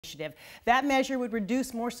Initiative. That measure would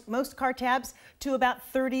reduce most car tabs to about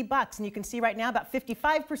 $30. And you can see right now about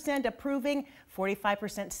 55% approving,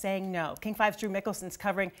 45% saying no. King 5's Drew Mickelson's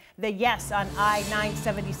covering the Yes on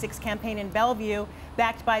I-976 campaign in Bellevue,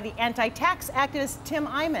 backed by the anti-tax activist Tim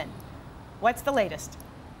Eyman. What's the latest?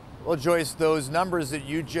 Well, Joyce, those numbers that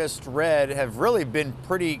you just read have really been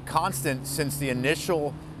pretty constant since the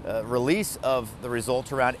initial release of the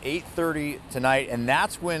results around 8:30 tonight, and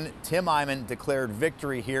that's when Tim Eyman declared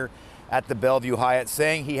victory here at the Bellevue Hyatt,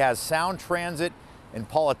 saying he has sound transit and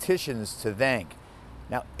politicians to thank.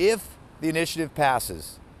 Now, if the initiative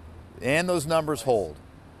passes and those numbers hold,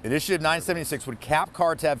 Initiative 976 would cap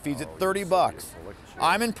car tab fees at $30.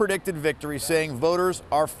 Eyman predicted victory, saying voters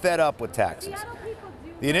are fed up with taxes.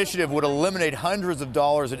 The initiative would eliminate hundreds of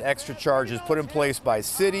dollars in extra charges put in place by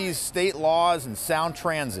cities, state laws, and Sound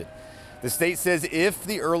Transit. The state says if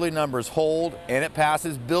the early numbers hold and it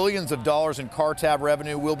passes, billions of dollars in car tab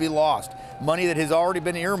revenue will be lost, money that has already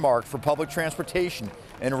been earmarked for public transportation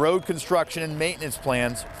and road construction and maintenance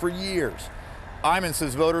plans for years. Eyman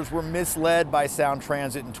says voters were misled by Sound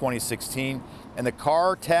Transit in 2016, and the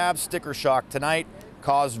car tab sticker shock tonight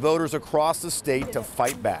caused voters across the state to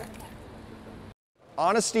fight back.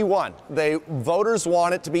 Honesty won. Voters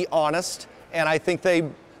want it to be honest, and I think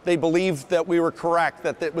they believed that we were correct,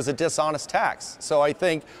 that it was a dishonest tax. So I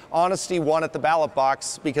think honesty won at the ballot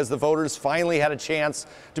box because the voters finally had a chance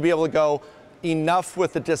to be able to go, enough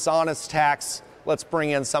with the dishonest tax, let's bring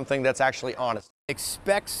in something that's actually honest.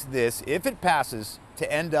 Expects this, if it passes,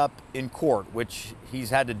 to end up in court, which he's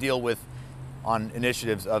had to deal with on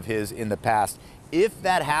initiatives of his in the past. If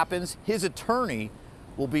that happens, his attorney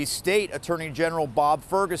will be State Attorney General Bob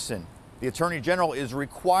Ferguson. The Attorney General is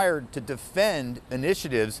required to defend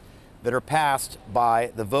initiatives that are passed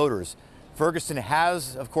by the voters. Ferguson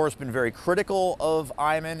has, of course, been very critical of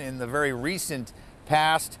Eyman in the very recent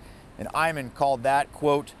past, and Eyman called that,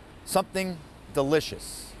 quote, something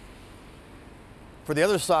delicious. For the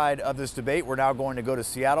other side of this debate, we're now going to go to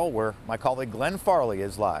Seattle, where my colleague Glenn Farley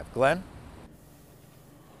is live. Glenn?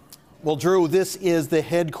 Well, Drew, this is the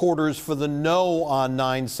headquarters for the No on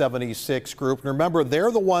 976 group. And remember, they're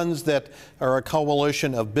the ones that are a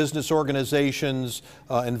coalition of business organizations,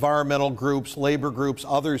 environmental groups, labor groups,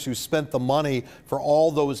 others who spent the money for all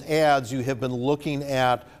those ads you have been looking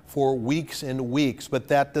at for weeks and weeks. But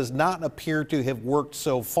that does not appear to have worked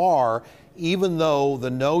so far, even though the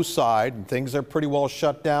No side, and things are pretty well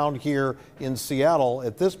shut down here in Seattle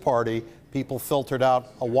at this party, people filtered out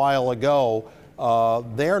a while ago.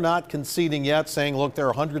 They're not conceding yet, saying, look, there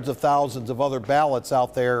are hundreds of thousands of other ballots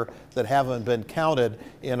out there that haven't been counted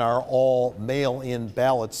in our all mail-in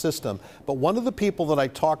ballot system. But one of the people that I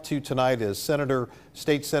talked to tonight is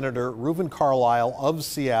State Senator Reuven Carlisle of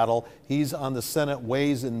Seattle. He's on the Senate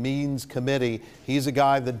Ways and Means Committee. He's a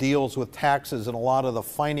guy that deals with taxes and a lot of the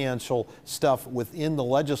financial stuff within the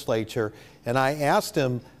legislature. And I asked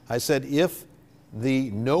him, I said, if the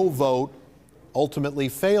no vote ultimately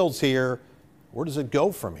fails here, where does it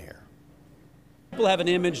go from here? People have an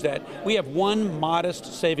image that we have one modest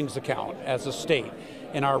savings account as a state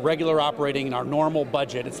in our regular operating, in our normal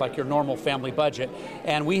budget. It's like your normal family budget.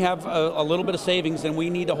 And we have a little bit of savings, and we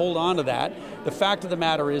need to hold on to that. The fact of the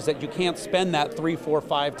matter is that you can't spend that 3, 4,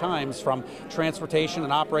 5 times from transportation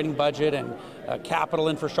and operating budget and capital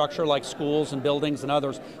infrastructure like schools and buildings and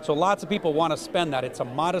others. So lots of people want to spend that. It's a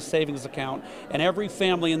modest savings account, and every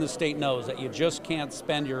family in the state knows that you just can't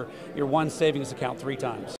spend your one savings account 3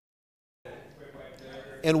 times.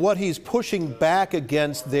 And what he's pushing back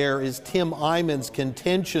against there is Tim Eyman's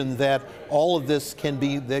contention that all of this can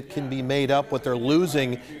be made up, what they're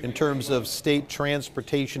losing in terms of state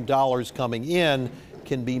transportation dollars coming in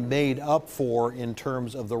can be made up for in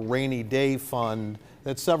terms of the rainy day fund.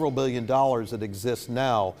 That's several $billion that exists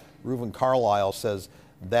now. Reuven Carlisle says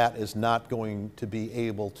that is not going to be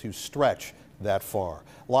able to stretch that far.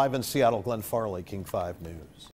 Live in Seattle, Glenn Farley, King 5 News.